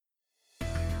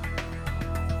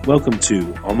Welcome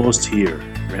to Almost Here,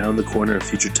 Round the Corner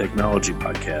Future Technology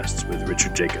podcast with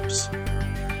Richard Jacobs.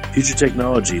 Future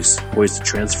technologies poised to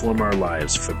transform our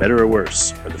lives for better or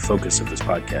worse are the focus of this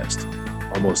podcast.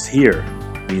 Almost here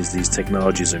means these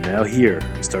technologies are now here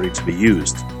and starting to be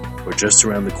used, or just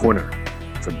around the corner,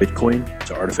 from Bitcoin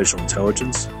to artificial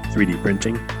intelligence, 3D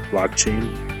printing,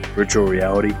 blockchain, virtual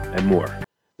reality, and more.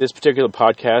 This particular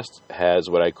podcast has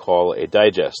what I call a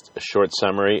digest, a short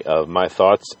summary of my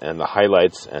thoughts and the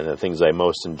highlights and the things I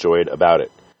most enjoyed about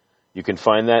it. You can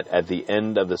find that at the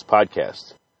end of this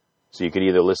podcast. So you can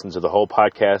either listen to the whole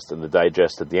podcast and the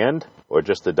digest at the end, or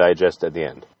just the digest at the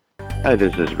end. Hi,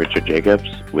 this is Richard Jacobs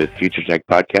with Future Tech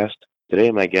Podcast. Today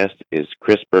my guest is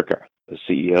Chris Burka, the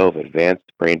CEO of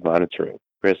Advanced Brain Monitoring.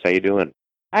 Chris, how you doing?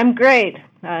 I'm great.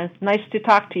 It's nice to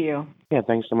talk to you. Yeah,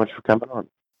 thanks so much for coming on.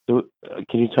 So,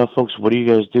 can you tell folks, what do you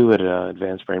guys do at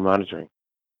Advanced Brain Monitoring?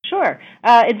 Sure.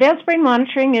 Advanced Brain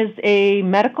Monitoring is a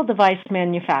medical device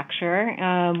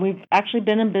manufacturer. We've actually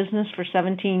been in business for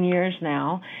 17 years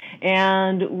now,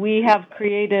 and we have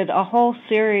created a whole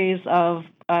series of,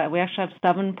 we actually have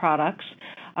 7 products,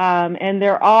 and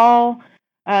they're all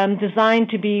designed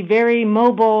to be very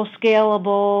mobile,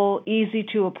 scalable, easy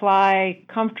to apply,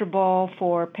 comfortable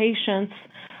for patients,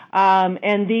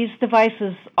 and these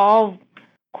devices all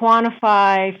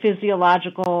quantify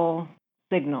physiological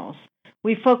signals.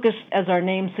 We focus, as our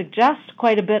name suggests,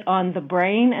 quite a bit on the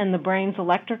brain and the brain's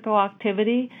electrical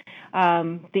activity,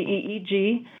 the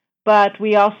EEG, but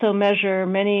we also measure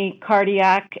many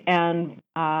cardiac and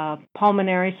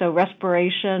pulmonary, so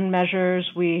respiration measures.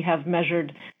 We have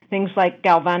measured things like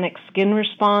galvanic skin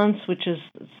response, which is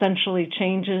essentially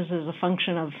changes as a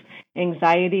function of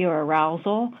anxiety or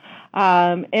arousal.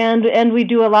 And we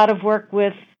do a lot of work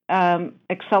with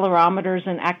accelerometers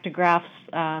and actigraphs,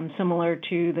 similar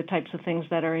to the types of things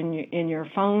that are in your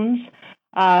phones,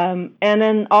 and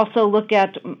then also look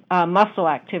at muscle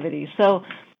activity. So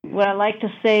what I like to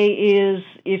say is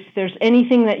if there's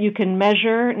anything that you can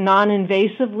measure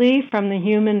non-invasively from the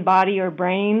human body or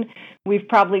brain, we've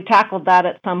probably tackled that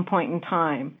at some point in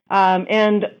time. Go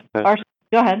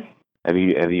ahead. Have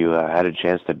you had a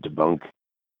chance to debunk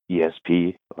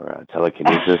ESP or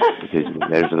telekinesis because you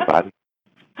measure the body?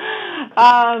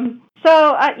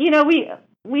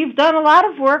 We've done a lot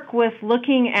of work with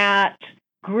looking at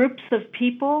groups of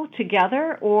people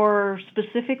together, or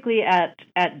specifically at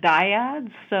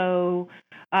dyads. So,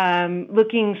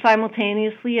 looking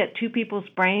simultaneously at 2 people's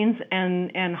brains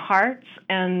and hearts,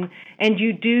 and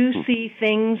you do see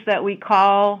things that we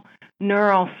call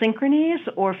neural synchronies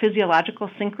or physiological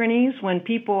synchronies when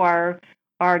people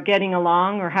are getting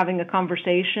along or having a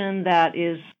conversation that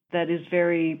is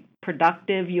very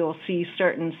productive. You'll see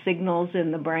certain signals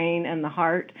in the brain and the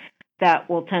heart that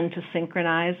will tend to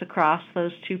synchronize across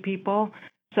those 2 people.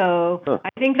 So I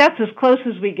think that's as close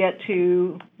as we get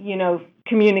to,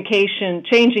 communication,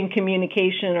 changing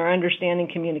communication or understanding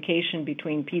communication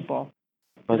between people.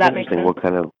 Does that make sense? What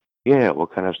kind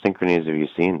of synchronies have you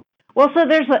seen? Well, so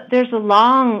there's a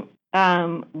long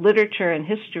literature and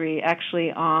history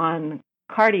actually on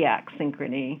cardiac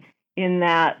synchrony, in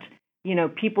that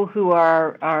people who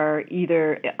are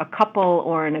either a couple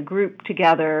or in a group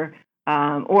together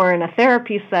or in a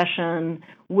therapy session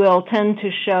will tend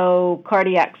to show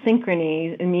cardiac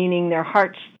synchrony, meaning their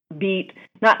hearts beat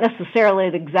not necessarily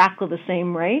at exactly the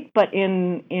same rate, but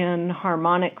in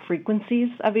harmonic frequencies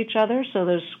of each other. So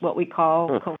there's what we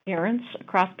call coherence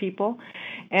across people.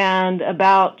 And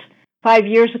about 5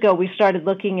 years ago, we started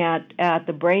looking at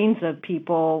the brains of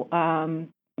people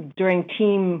during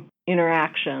team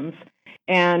interactions,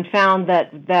 and found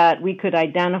that we could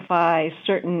identify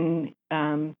certain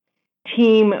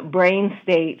team brain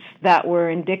states that were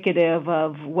indicative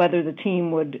of whether the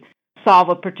team would solve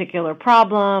a particular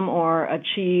problem or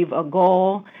achieve a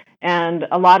goal. And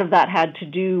a lot of that had to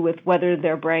do with whether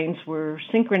their brains were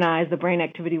synchronized, the brain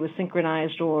activity was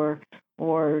synchronized or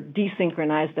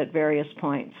desynchronized at various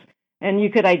points. And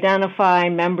you could identify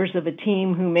members of a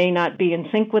team who may not be in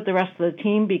sync with the rest of the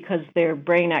team because their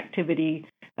brain activity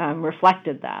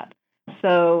reflected that.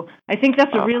 So I think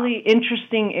that's a really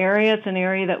interesting area. It's an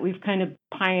area that we've kind of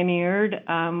pioneered.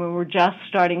 We're just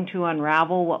starting to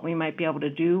unravel what we might be able to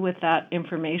do with that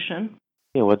information.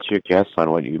 Yeah, what's your guess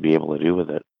on what you'd be able to do with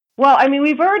it? Well, I mean,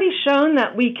 we've already shown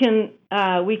that we can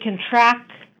track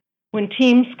when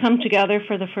teams come together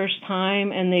for the first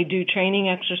time and they do training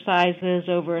exercises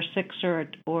over a 6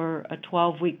 or a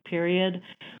 12-week period.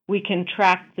 We can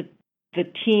track the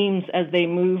teams as they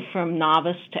move from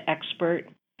novice to expert.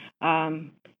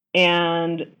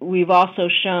 And we've also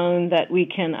shown that we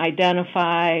can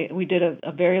identify, we did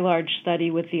a very large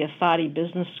study with the ESADE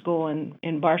Business School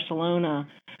in Barcelona,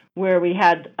 where we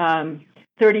had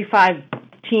 35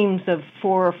 teams of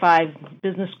 4 or 5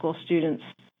 business school students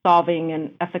solving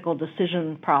an ethical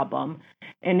decision problem.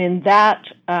 And in that,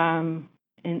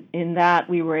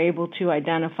 we were able to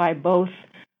identify both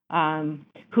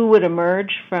who would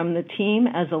emerge from the team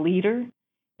as a leader.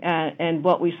 And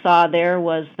what we saw there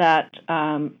was that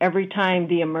every time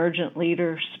the emergent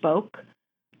leader spoke,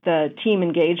 the team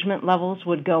engagement levels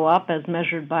would go up as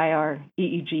measured by our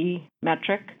EEG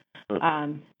metric.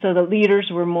 So the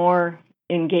leaders were more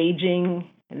engaging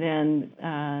than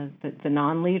the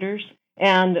non-leaders.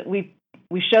 And we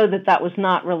showed that was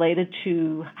not related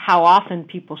to how often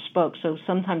people spoke. So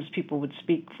sometimes people would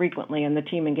speak frequently and the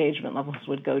team engagement levels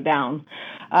would go down.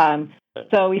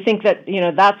 So we think that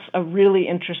that's a really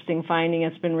interesting finding.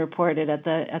 It's been reported at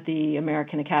the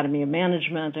American Academy of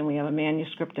Management, and we have a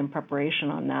manuscript in preparation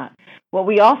on that. What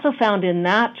we also found in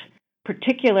that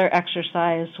particular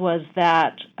exercise was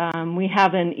that we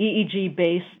have an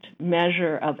EEG-based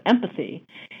measure of empathy,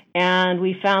 and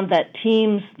we found that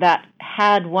teams that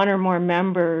had one or more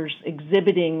members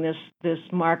exhibiting this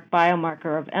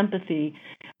biomarker of empathy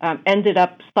ended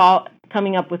up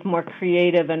coming up with more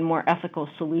creative and more ethical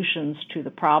solutions to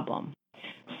the problem.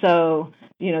 So,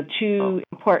 two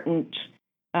important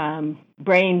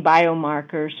brain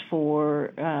biomarkers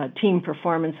for team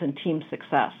performance and team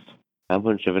success. How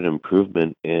much of an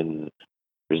improvement in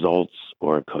results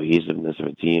or cohesiveness of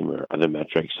a team or other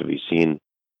metrics have you seen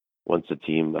once a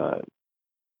team,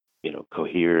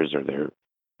 coheres or their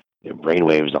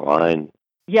brainwaves align?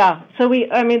 Yeah, so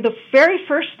the very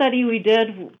first study we did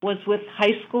was with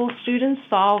high school students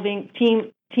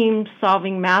teams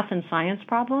solving math and science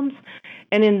problems,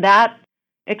 and in that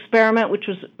experiment, which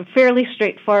was fairly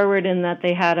straightforward in that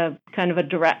they had a kind of a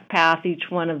direct path, each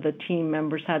one of the team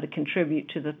members had to contribute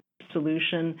to the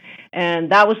solution,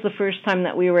 and that was the first time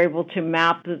that we were able to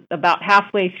map about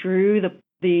halfway through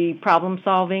the problem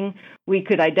solving. We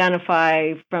could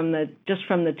identify from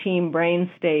the team brain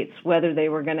states whether they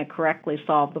were going to correctly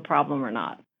solve the problem or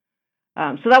not.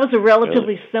 So that was a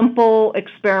relatively simple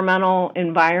experimental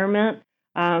environment.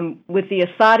 With the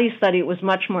ESADE study, it was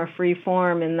much more free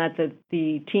form in that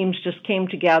the teams just came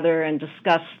together and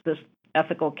discussed this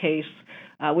ethical case,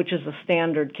 which is a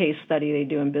standard case study they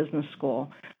do in business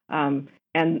school. And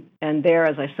there,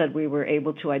 as I said, we were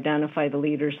able to identify the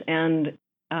leaders and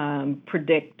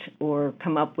predict or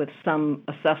come up with some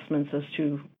assessments as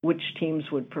to which teams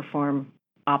would perform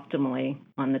optimally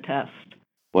on the test.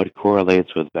 What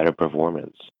correlates with better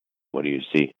performance? What do you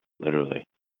see, literally?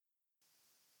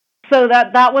 So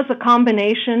that was a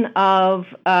combination of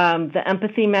the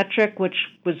empathy metric, which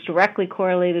was directly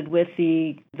correlated with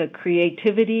the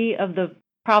creativity of the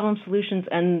problem solutions,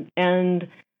 and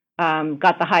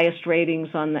got the highest ratings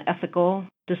on the ethical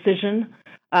decision.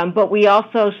 But we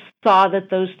also saw that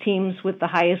those teams with the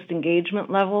highest engagement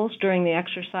levels during the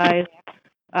exercise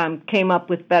came up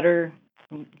with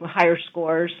higher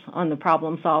scores on the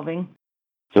problem solving.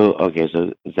 So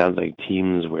it sounds like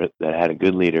teams that had a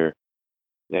good leader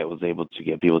that was able to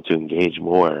get people to engage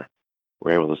more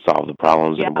were able to solve the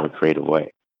problems in a more creative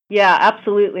way. Yeah,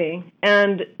 absolutely.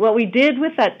 And what we did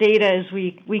with that data is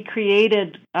we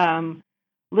created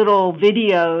little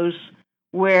videos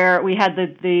where we had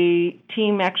the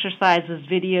team exercises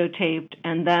videotaped,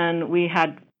 and then we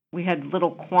had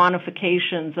little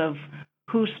quantifications of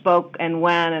who spoke and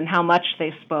when and how much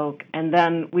they spoke, and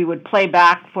then we would play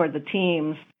back for the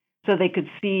teams so they could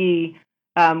see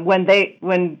when they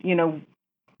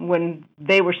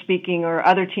were speaking or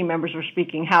other team members were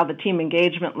speaking, how the team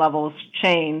engagement levels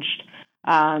changed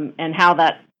and how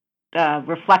that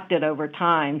reflected over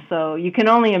time. So you can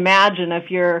only imagine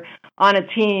if you're on a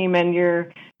team and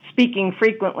you're speaking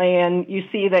frequently and you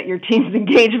see that your team's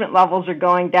engagement levels are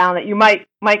going down, that you might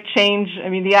change. I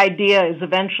mean, the idea is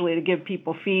eventually to give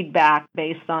people feedback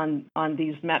based on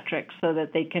these metrics so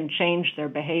that they can change their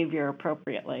behavior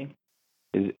appropriately.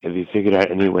 Have you figured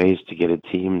out any ways to get a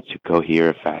team to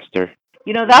cohere faster?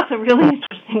 That's a really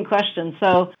interesting question.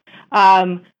 So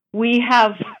we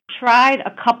have tried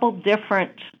a couple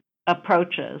different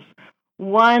approaches.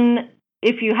 One,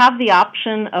 if you have the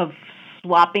option of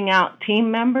swapping out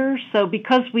team members, so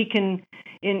because we can,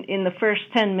 in the first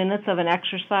 10 minutes of an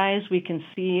exercise, we can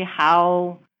see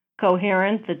how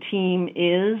coherent the team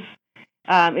is.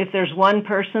 If there's one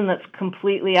person that's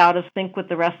completely out of sync with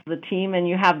the rest of the team and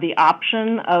you have the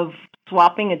option of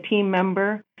swapping a team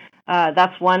member,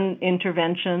 that's one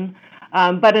intervention.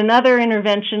 But another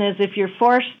intervention is if you're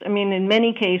forced, in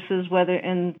many cases, whether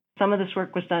in Some of this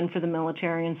work was done for the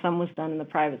military and some was done in the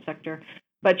private sector.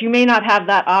 But you may not have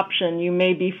that option. You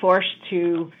may be forced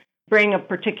to bring a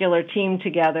particular team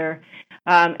together.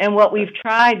 And what we've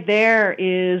tried there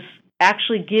is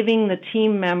actually giving the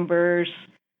team members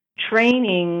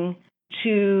training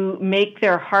to make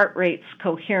their heart rates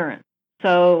coherent.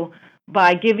 So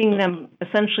by giving them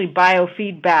essentially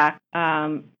biofeedback,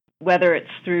 whether it's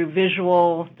through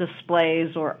visual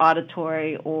displays or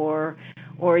auditory or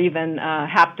even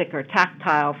haptic or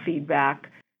tactile feedback,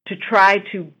 to try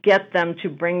to get them to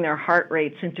bring their heart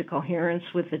rates into coherence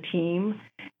with the team.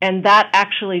 And that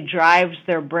actually drives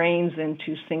their brains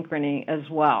into synchrony as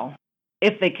well,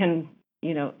 if they can,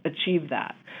 achieve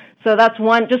that. So that's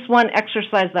just one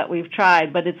exercise that we've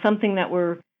tried, but it's something that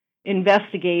we're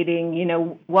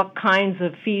investigating, what kinds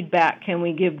of feedback can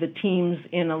we give the teams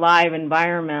in a live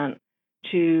environment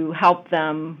to help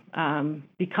them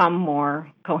become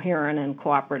more coherent and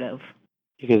cooperative.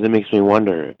 Because it makes me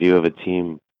wonder, if you have a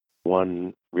team,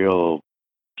 one real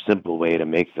simple way to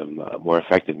make them more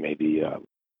effective may be to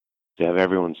have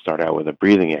everyone start out with a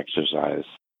breathing exercise.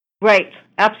 Right,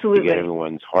 absolutely. To get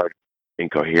everyone's heart in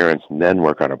coherence and then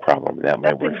work on a problem. That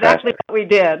might work exactly faster. What we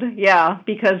did, yeah,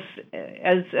 because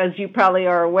as you probably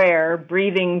are aware,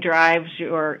 breathing drives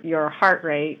your heart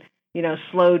rate,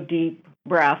 slow, deep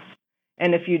breaths.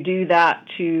 And if you do that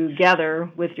together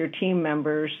with your team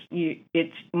members,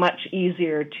 it's much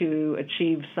easier to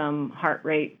achieve some heart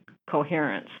rate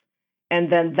coherence.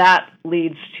 And then that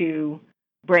leads to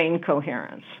brain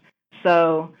coherence.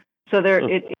 So there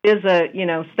it is a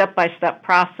step-by-step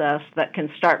process that can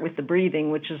start with the breathing,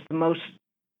 which is the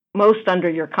most under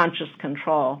your conscious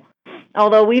control.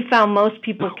 Although we found most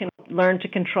people can learn to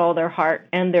control their heart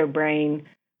and their brain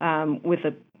with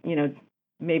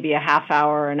maybe a half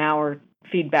hour, an hour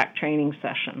feedback training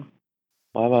session.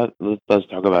 Well, let's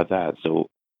talk about that. So,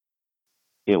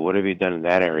 what have you done in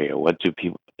that area? What do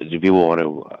people want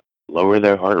to lower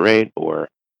their heart rate or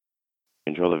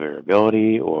control the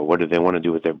variability, or what do they want to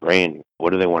do with their brain?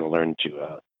 What do they want to learn to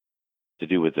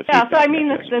do with the feedback? Yeah, so I mean,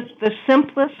 the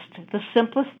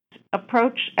simplest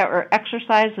approach or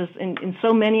exercises in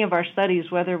so many of our studies,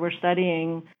 whether we're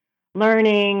studying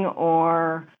learning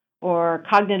or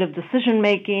cognitive decision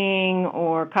making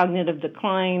or cognitive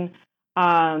decline,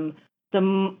 one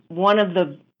of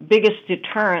the biggest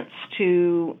deterrents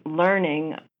to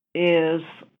learning is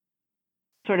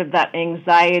sort of that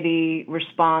anxiety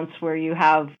response where you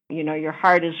have, your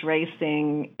heart is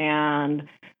racing and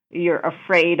you're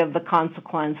afraid of the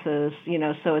consequences,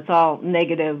 so it's all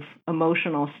negative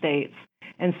emotional states.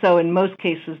 And so in most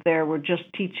cases there, we're just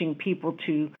teaching people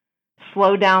to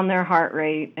slow down their heart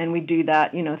rate, and we do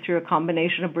that, through a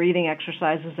combination of breathing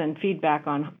exercises and feedback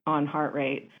on heart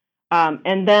rate.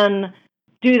 And then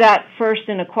do that first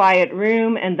in a quiet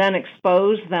room and then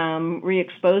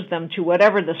re-expose them to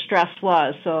whatever the stress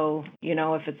was. So,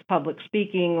 if it's public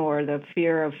speaking or the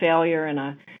fear of failure in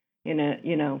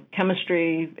a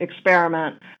chemistry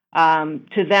experiment,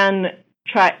 to then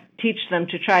teach them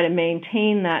to try to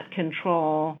maintain that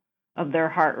control of their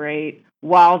heart rate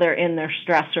while they're in their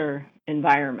stressor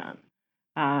environment.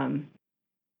 And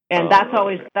that's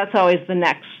always the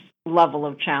next level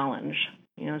of challenge.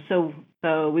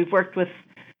 So we've worked with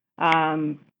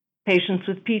patients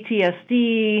with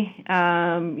PTSD,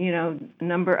 a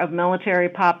number of military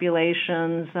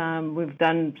populations. We've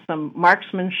done some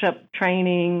marksmanship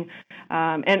training,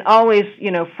 and always,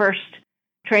 first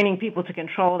training people to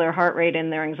control their heart rate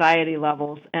and their anxiety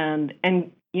levels, and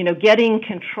getting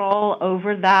control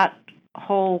over that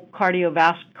whole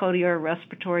cardiovascular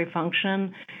respiratory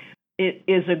function. It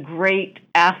is a great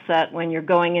asset when you're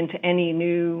going into any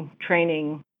new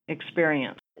training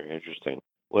experience. Very interesting.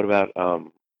 What about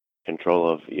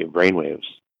control of your brain waves?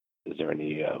 Is there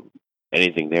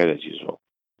anything there that's useful?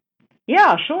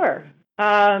 Yeah, sure.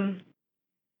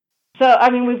 So,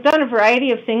 we've done a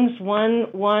variety of things.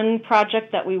 One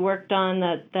project that we worked on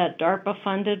that DARPA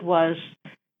funded was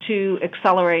to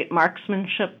accelerate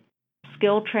marksmanship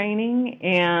skill training,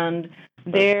 and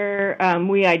there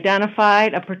we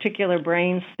identified a particular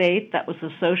brain state that was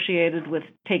associated with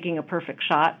taking a perfect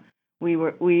shot.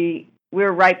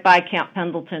 We're right by Camp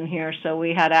Pendleton here, so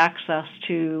we had access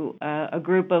to a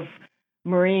group of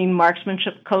Marine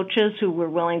marksmanship coaches who were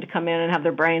willing to come in and have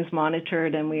their brains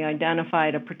monitored, and we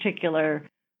identified a particular,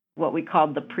 what we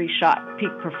called the pre-shot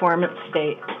peak performance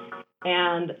state.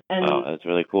 And wow, that's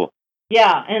really cool.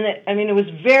 Yeah, and it was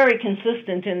very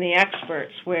consistent in the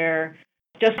experts, where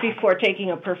just before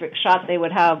taking a perfect shot, they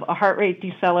would have a heart rate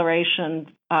deceleration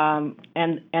and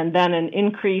then an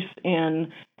increase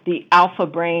in the alpha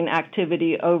brain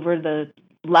activity over the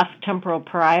left temporal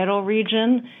parietal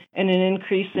region and an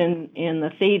increase in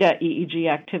the theta EEG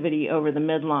activity over the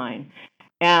midline.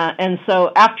 And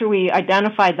so after we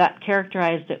identified that,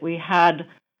 characterized it, we had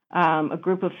a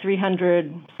group of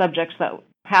 300 subjects, that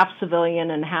half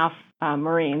civilian and half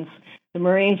Marines. The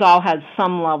Marines all had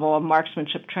some level of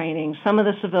marksmanship training. Some of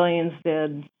the civilians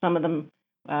did. Some of them,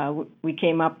 we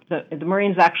came up, the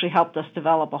Marines actually helped us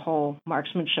develop a whole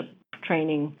marksmanship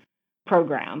training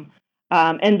program.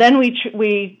 And then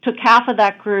we took half of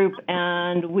that group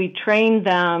and we trained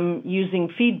them using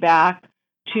feedback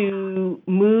to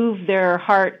move their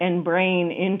heart and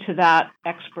brain into that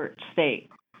expert state.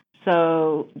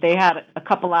 So they had a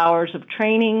couple hours of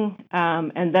training,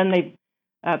 and then they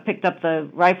picked up the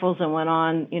rifles and went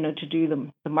on, to do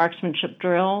the marksmanship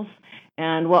drills.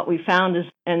 And what we found is,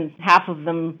 and half of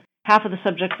the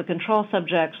subjects, the control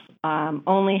subjects,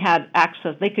 only had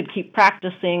access. They could keep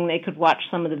practicing. They could watch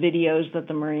some of the videos that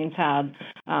the Marines had,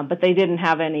 but they didn't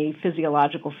have any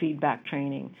physiological feedback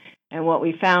training. And what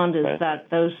we found is that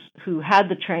those who had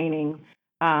the training,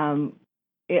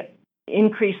 it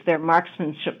increased their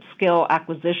marksmanship skill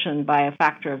acquisition by a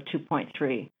factor of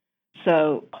 2.3.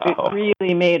 So it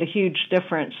really made a huge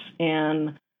difference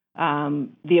in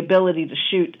the ability to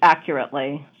shoot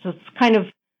accurately. So it's kind of,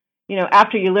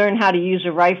 after you learn how to use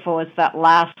a rifle, it's that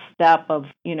last step of,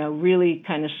 really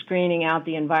kind of screening out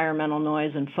the environmental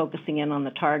noise and focusing in on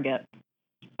the target.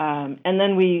 And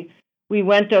then we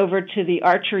went over to the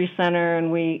archery center,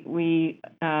 and we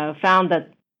found that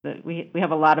we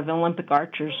have a lot of Olympic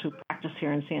archers who practice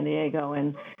here in San Diego,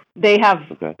 and they have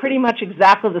pretty much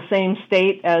exactly the same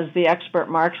state as the expert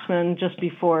marksman just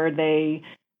before they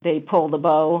pull the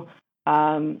bow.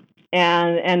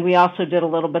 And we also did a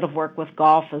little bit of work with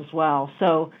golf as well.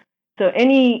 So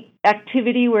any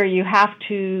activity where you have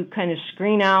to kind of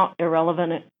screen out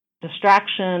irrelevant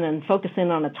distraction and focus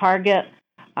in on a target,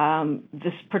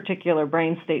 this particular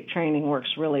brain state training works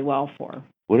really well for.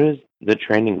 What is the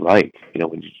training like?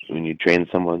 When you train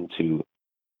someone to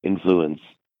influence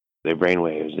their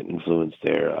brainwaves and influence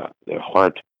their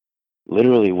heart,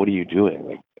 literally, what are you doing?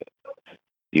 Like,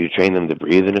 do you train them to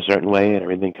breathe in a certain way and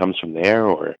everything comes from there,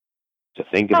 or to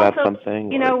think about something?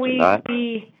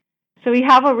 We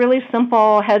have a really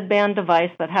simple headband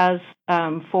device that has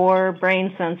 4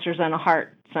 brain sensors and a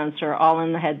heart sensor all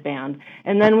in the headband.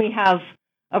 And then we have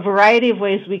a variety of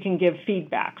ways we can give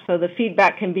feedback. So the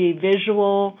feedback can be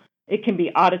visual, it can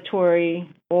be auditory,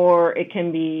 or it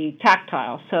can be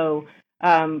tactile. So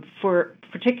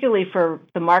particularly for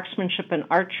the marksmanship and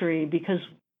archery, because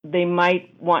they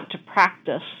might want to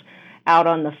practice out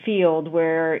on the field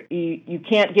where you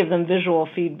can't give them visual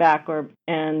feedback,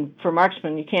 and for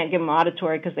marksmen you can't give them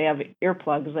auditory because they have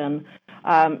earplugs in.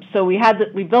 So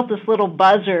we built this little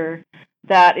buzzer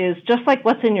that is just like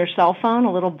what's in your cell phone,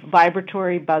 a little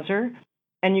vibratory buzzer,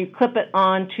 and you clip it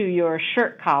onto your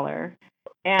shirt collar,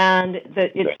 and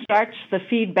it starts the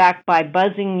feedback by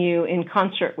buzzing you in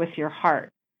concert with your heart.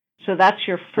 So that's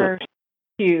your first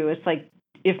cue. It's like,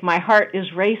 if my heart is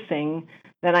racing,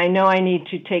 then I know I need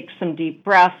to take some deep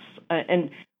breaths. And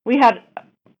we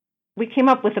came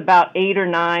up with about 8 or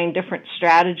 9 different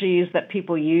strategies that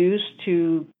people use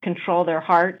to control their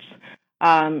hearts.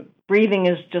 Breathing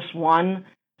is just one.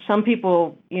 Some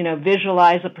people,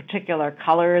 visualize a particular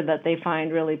color that they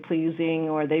find really pleasing,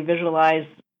 or they visualize,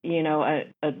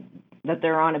 that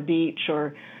they're on a beach,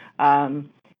 or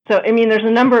there's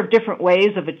a number of different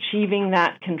ways of achieving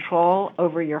that control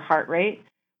over your heart rate,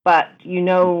 but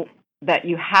that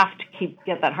you have to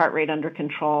get that heart rate under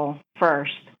control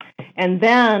first. And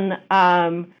then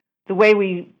the way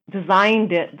we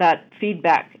designed it, that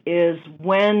feedback, is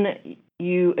when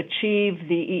you achieve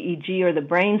the EEG or the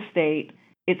brain state,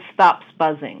 it stops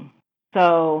buzzing.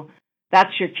 So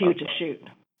that's your cue to shoot.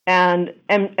 And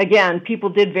again, people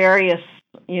did various,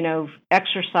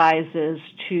 exercises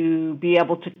to be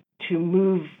able to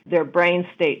move their brain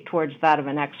state towards that of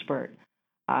an expert.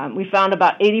 We found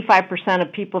about 85%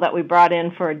 of people that we brought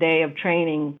in for a day of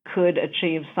training could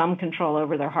achieve some control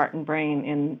over their heart and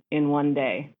brain in one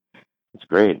day. That's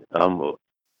great.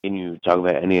 Can you talk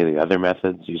about any of the other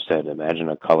methods? You said imagine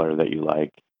a color that you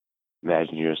like,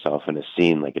 imagine yourself in a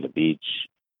scene like at a beach,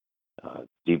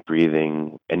 deep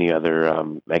breathing, any other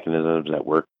mechanisms that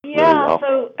work really well?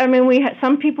 Yeah, so, we had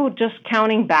some people just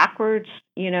counting backwards,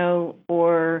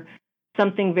 or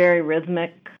something very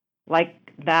rhythmic like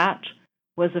that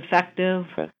was effective.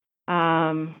 Okay.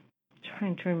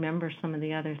 Trying to remember some of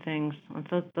the other things.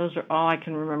 Those are all I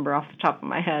can remember off the top of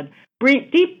my head.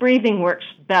 Deep breathing works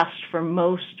best for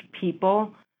most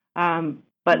people,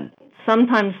 but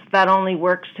sometimes that only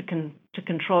works to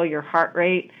control your heart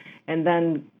rate, and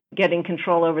then getting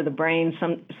control over the brain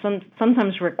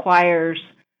sometimes requires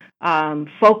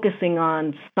focusing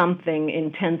on something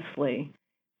intensely.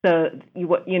 So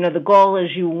the goal is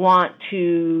you want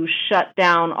to shut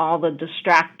down all the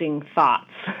distracting thoughts,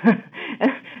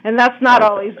 and that's not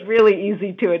always really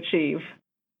easy to achieve.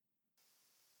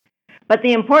 But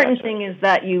the important thing is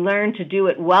that you learn to do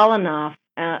it well enough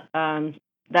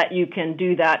that you can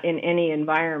do that in any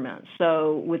environment.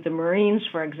 So with the Marines,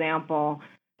 for example,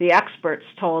 the experts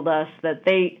told us that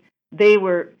they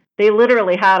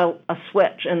literally had a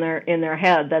switch in their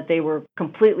head that they were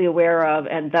completely aware of,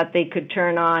 and that they could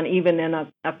turn on even in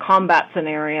a combat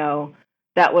scenario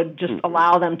that would just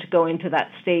allow them to go into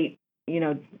that state,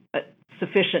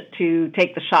 sufficient to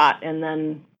take the shot and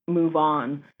then move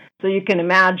on. So you can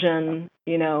imagine,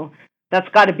 that's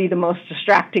got to be the most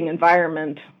distracting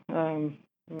environment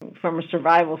from a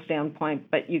survival standpoint,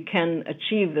 but you can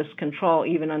achieve this control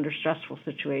even under stressful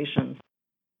situations.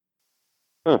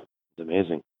 It's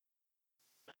amazing.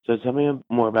 So tell me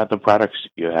more about the products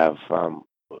you have.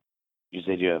 You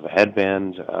said you have a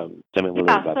headband. Tell me a little bit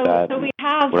about that. So we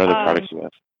have, what other products you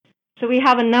have? So we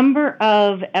have a number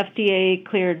of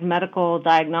FDA-cleared medical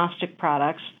diagnostic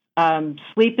products.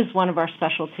 Sleep is one of our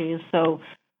specialties. So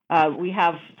we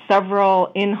have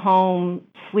several in-home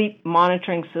sleep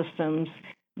monitoring systems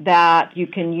that you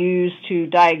can use to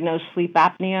diagnose sleep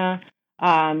apnea.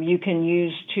 You can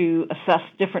use to assess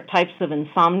different types of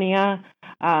insomnia,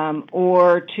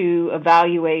 or to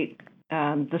evaluate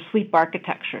the sleep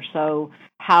architecture. So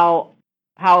how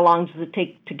long does it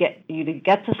take to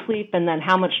get to sleep, and then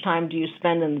how much time do you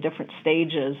spend in the different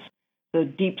stages? So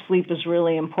deep sleep is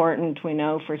really important, we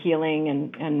know, for healing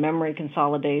and memory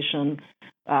consolidation.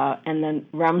 And then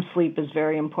REM sleep is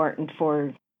very important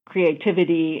for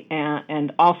creativity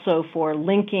and also for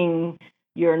linking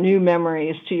your new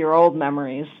memories to your old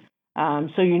memories.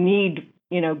 So you need,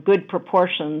 good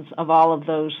proportions of all of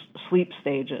those sleep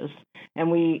stages.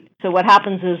 So what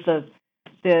happens is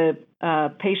the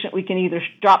patient, we can either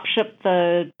drop ship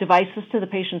the devices to the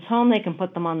patient's home, they can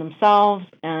put them on themselves,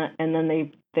 and then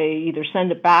they either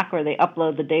send it back or they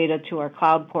upload the data to our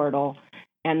cloud portal,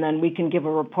 and then we can give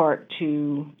a report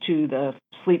to the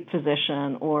sleep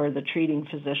physician or the treating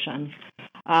physician.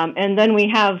 And then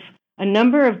we have a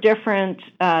number of different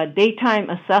daytime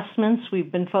assessments.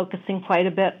 We've been focusing quite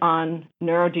a bit on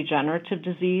neurodegenerative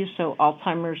disease, so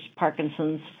Alzheimer's,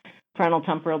 Parkinson's,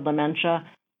 frontotemporal dementia.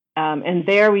 And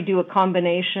there we do a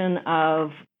combination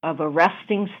of a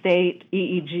resting state,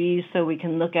 EEG, so we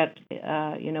can look at,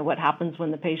 what happens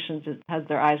when the patient has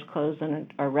their eyes closed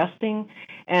and are resting.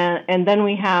 And then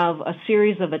we have a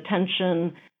series of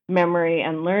attention, memory,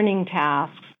 and learning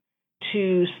tasks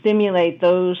to stimulate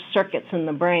those circuits in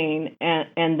the brain,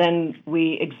 and then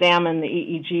we examine the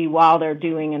EEG while they're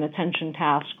doing an attention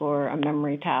task or a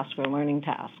memory task or a learning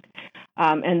task.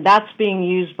 And that's being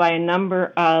used by a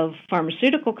number of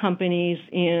pharmaceutical companies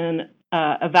in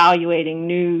evaluating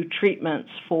new treatments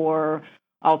for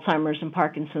Alzheimer's and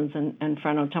Parkinson's and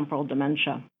frontotemporal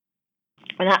dementia.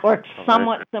 And that works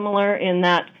somewhat similar in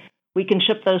that we can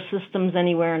ship those systems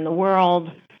anywhere in the world.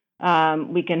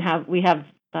 We have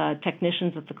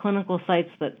technicians at the clinical sites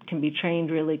that can be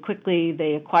trained really quickly.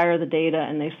 They acquire the data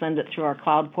and they send it through our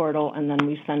cloud portal, and then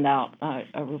we send out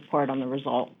a report on the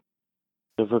result.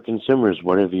 So for consumers,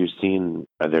 what have you seen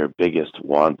are their biggest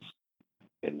wants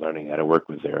in learning how to work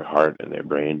with their heart and their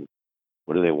brain?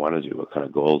 What do they want to do? What kind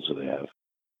of goals do they have?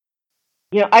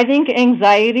 I think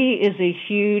anxiety is a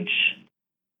huge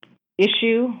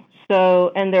issue.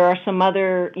 So, and there are some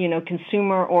other,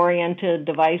 consumer-oriented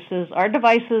devices. Our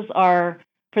devices are,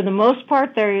 for the most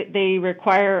part, they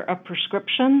require a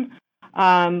prescription.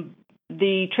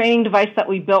 The training device that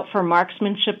we built for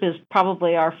marksmanship is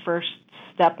probably our first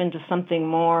step into something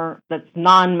more that's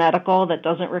non-medical, that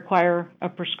doesn't require a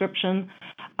prescription.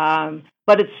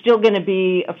 But it's still going to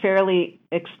be a fairly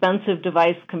expensive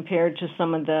device compared to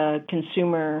some of the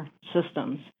consumer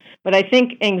systems. But I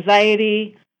think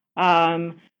anxiety,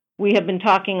 we have been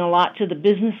talking a lot to the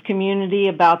business community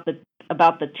about the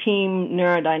team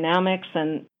neurodynamics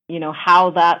and,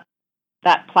 how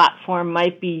that platform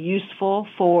might be useful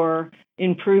for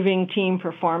improving team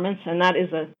performance. And that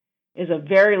is a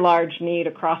very large need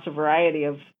across a variety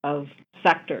of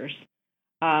sectors.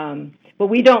 But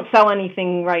we don't sell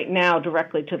anything right now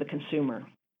directly to the consumer.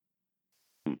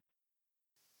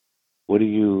 What do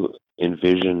you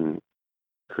envision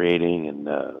creating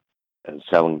and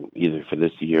selling either for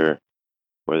this year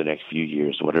or the next few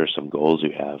years? What are some goals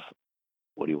you have?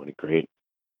 What do you want to create?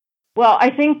 Well, I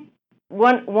think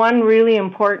one really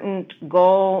important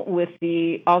goal with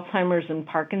the Alzheimer's and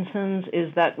Parkinson's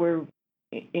is that we're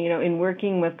in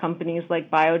working with companies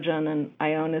like Biogen and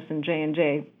Ionis and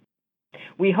J&J,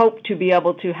 we hope to be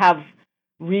able to have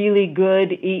really good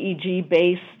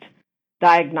EEG-based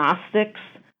diagnostics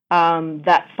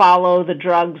that follow the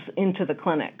drugs into the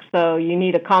clinic. So you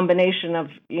need a combination of,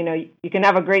 you can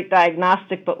have a great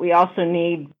diagnostic, but we also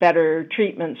need better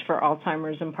treatments for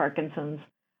Alzheimer's and Parkinson's.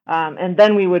 And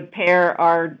then we would pair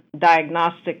our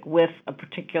diagnostic with a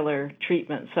particular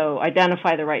treatment. So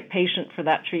identify the right patient for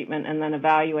that treatment and then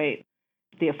evaluate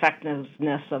the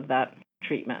effectiveness of that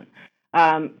treatment.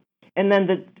 And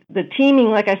then the teaming,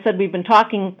 like I said, we've been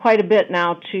talking quite a bit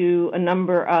now to a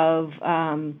number of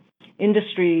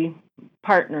industry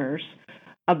partners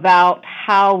about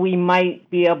how we might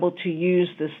be able to use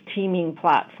this teaming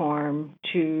platform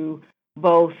to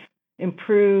both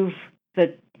improve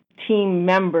the team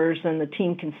members and the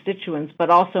team constituents, but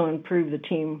also improve the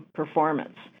team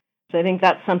performance. So I think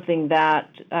that's something that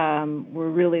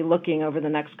we're really looking over the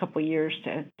next couple of years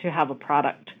to have a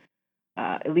product,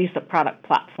 at least a product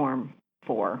platform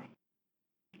for.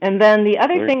 And then the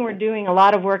other thing, we're doing a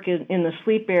lot of work in the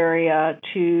sleep area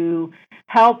to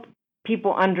help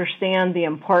people understand the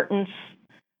importance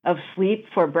of sleep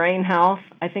for brain health.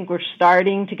 I think we're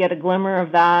starting to get a glimmer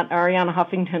of that. Arianna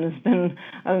Huffington has been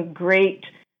a great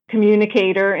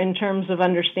communicator in terms of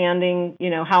understanding,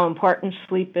 how important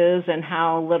sleep is and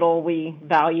how little we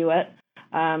value it.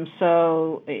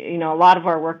 So, a lot of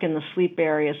our work in the sleep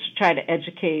area is to try to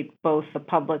educate both the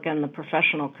public and the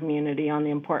professional community on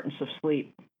the importance of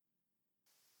sleep.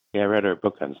 Yeah, I read her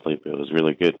book on sleep. It was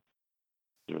really good.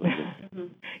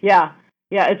 Yeah,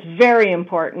 it's very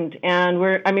important, and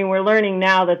we're learning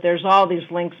now that there's all these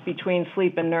links between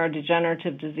sleep and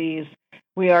neurodegenerative disease.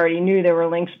 We already knew there were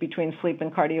links between sleep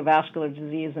and cardiovascular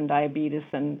disease and diabetes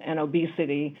and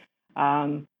obesity.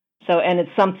 And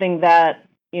it's something that,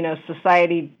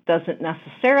 society doesn't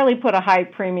necessarily put a high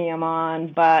premium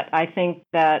on, but I think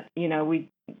that, we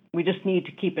just need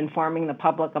to keep informing the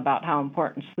public about how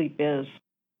important sleep is.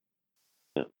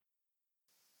 Yeah.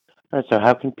 All right, so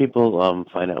how can people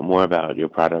find out more about your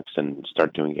products and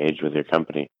start to engage with your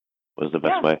company? What's the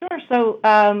best way? Sure. So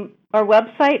our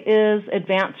website is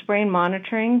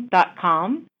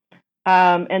advancedbrainmonitoring.com,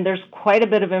 and there's quite a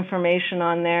bit of information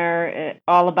on there,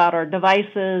 all about our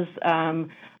devices,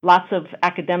 lots of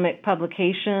academic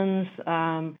publications,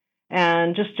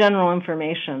 and just general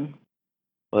information.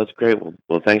 Well, that's great.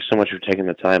 Well, thanks so much for taking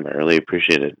the time. I really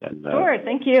appreciate it. And, sure,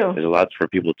 thank you. There's a lot for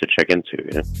people to check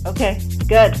into. Okay,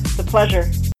 good. It's a pleasure.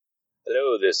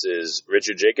 Hello, this is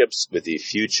Richard Jacobs with the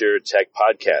Future Tech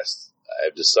Podcast.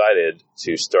 I've decided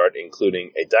to start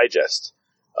including a digest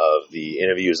of the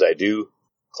interviews I do,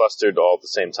 clustered all at the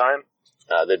same time.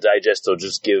 The digest will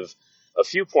just give a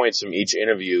few points from each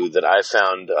interview that I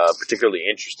found particularly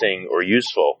interesting or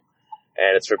useful.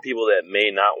 And it's for people that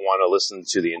may not want to listen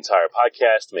to the entire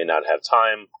podcast, may not have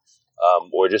time,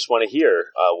 or just want to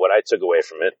hear what I took away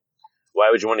from it. Why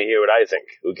would you want to hear what I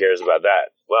think? Who cares about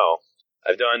that? Well,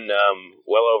 I've done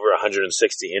well over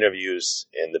 160 interviews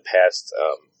in the past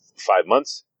 5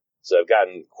 months, so I've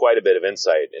gotten quite a bit of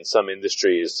insight. In some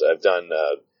industries, I've done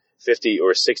 50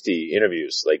 or 60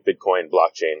 interviews, like Bitcoin,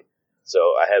 blockchain. So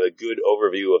I have a good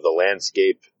overview of the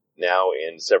landscape now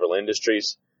in several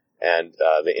industries, and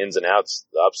the ins and outs,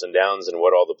 the ups and downs, and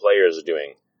what all the players are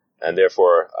doing. And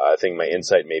therefore, I think my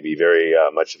insight may be very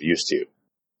much of use to you.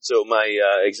 So my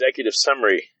executive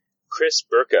summary, Chris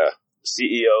Burka,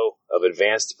 CEO of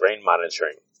Advanced Brain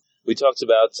Monitoring. We talked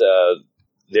about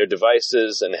their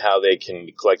devices and how they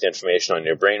can collect information on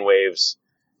your brain waves,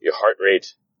 your heart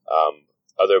rate,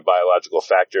 other biological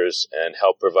factors, and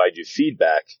help provide you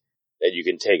feedback that you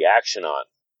can take action on.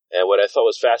 And what I thought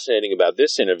was fascinating about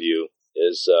this interview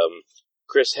is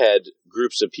Chris had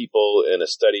groups of people in a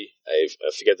study. I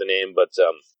forget the name, but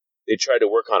they tried to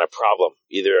work on a problem,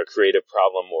 either a creative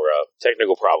problem or a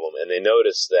technical problem. And they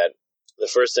noticed that the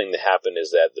first thing that happened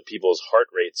is that the people's heart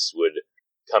rates would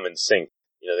come in sync.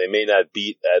 They may not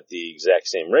beat at the exact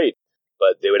same rate,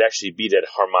 but they would actually beat at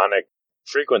harmonic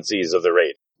frequencies of the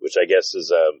rate, which I guess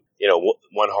is,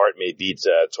 one heart may beat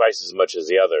twice as much as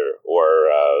the other, or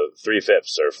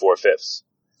 3/5 or 4/5.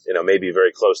 Maybe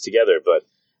very close together, but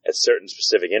at certain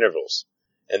specific intervals.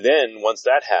 And then once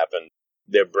that happened,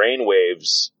 their brain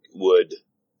waves would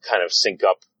kind of sync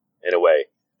up in a way.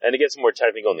 And it gets more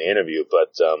technical in the interview,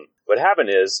 but what happened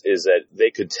is that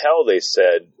they could tell, they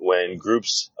said, when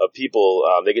groups of people,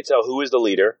 they could tell who is the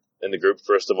leader in the group,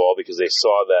 first of all, because they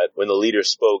saw that when the leader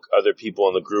spoke, other people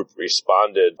in the group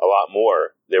responded a lot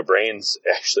more their brains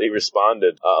actually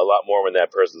responded a lot more when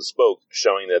that person spoke,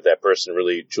 showing that that person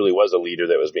really truly was a leader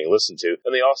that was being listened to.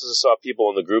 And they also saw people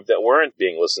in the group that weren't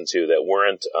being listened to, that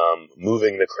weren't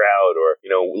moving the crowd or,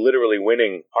 literally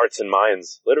winning hearts and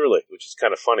minds, literally, which is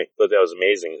kind of funny. But that was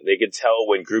amazing. They could tell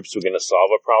when groups were going to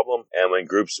solve a problem and when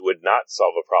groups would not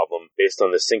solve a problem based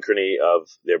on the synchrony of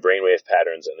their brainwave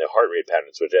patterns and their heart rate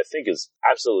patterns, which I think is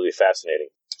absolutely fascinating.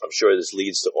 I'm sure this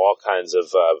leads to all kinds of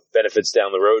benefits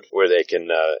down the road where they can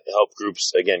help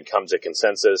groups, again, come to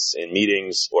consensus in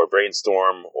meetings or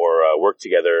brainstorm or work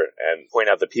together and point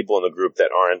out the people in the group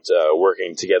that aren't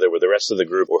working together with the rest of the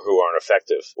group or who aren't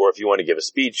effective. Or if you want to give a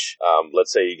speech,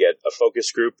 let's say you get a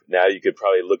focus group. Now you could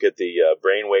probably look at the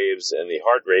brain waves and the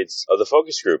heart rates of the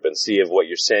focus group and see if what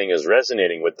you're saying is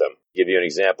resonating with them. Give you an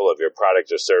example of your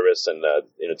product or service and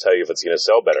tell you if it's going to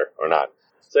sell better or not.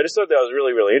 So I just thought that was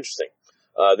really, really interesting.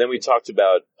 Then we talked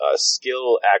about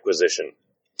skill acquisition.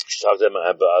 She talked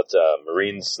about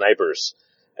Marine snipers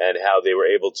and how they were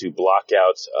able to block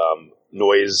out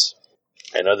noise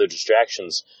and other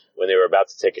distractions when they were about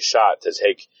to take a shot, to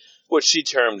take what she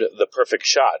termed the perfect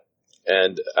shot.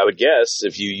 And I would guess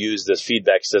if you use this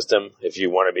feedback system, if you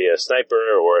want to be a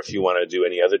sniper or if you want to do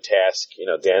any other task,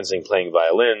 dancing, playing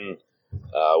violin,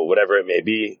 whatever it may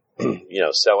be,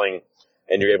 selling,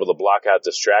 and you're able to block out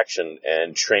distraction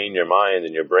and train your mind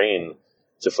and your brain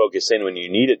to focus in when you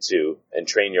need it to and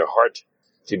train your heart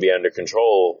to be under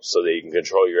control so that you can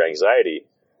control your anxiety,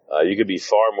 you could be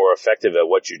far more effective at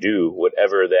what you do,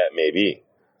 whatever that may be.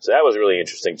 So that was really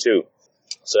interesting too.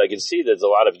 So I can see there's a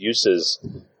lot of uses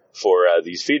for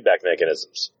these feedback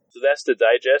mechanisms. So that's the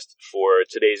digest for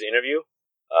today's interview.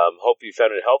 Hope you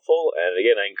found it helpful. And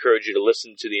again, I encourage you to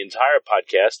listen to the entire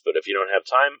podcast, but if you don't have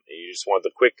time and you just want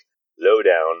the quick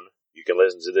lowdown, you can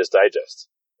listen to this digest.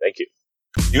 Thank you.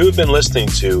 You have been listening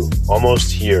to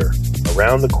Almost Here,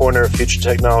 Around the Corner Future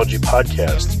Technology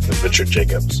podcast with Richard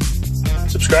Jacobs.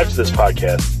 Subscribe to this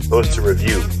podcast, post a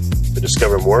review to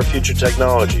discover more future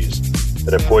technologies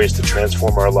that are poised to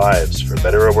transform our lives for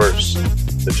better or worse,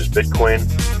 such as Bitcoin,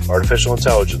 artificial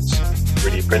intelligence,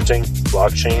 3D printing,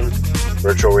 blockchain,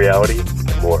 virtual reality,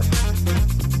 and more.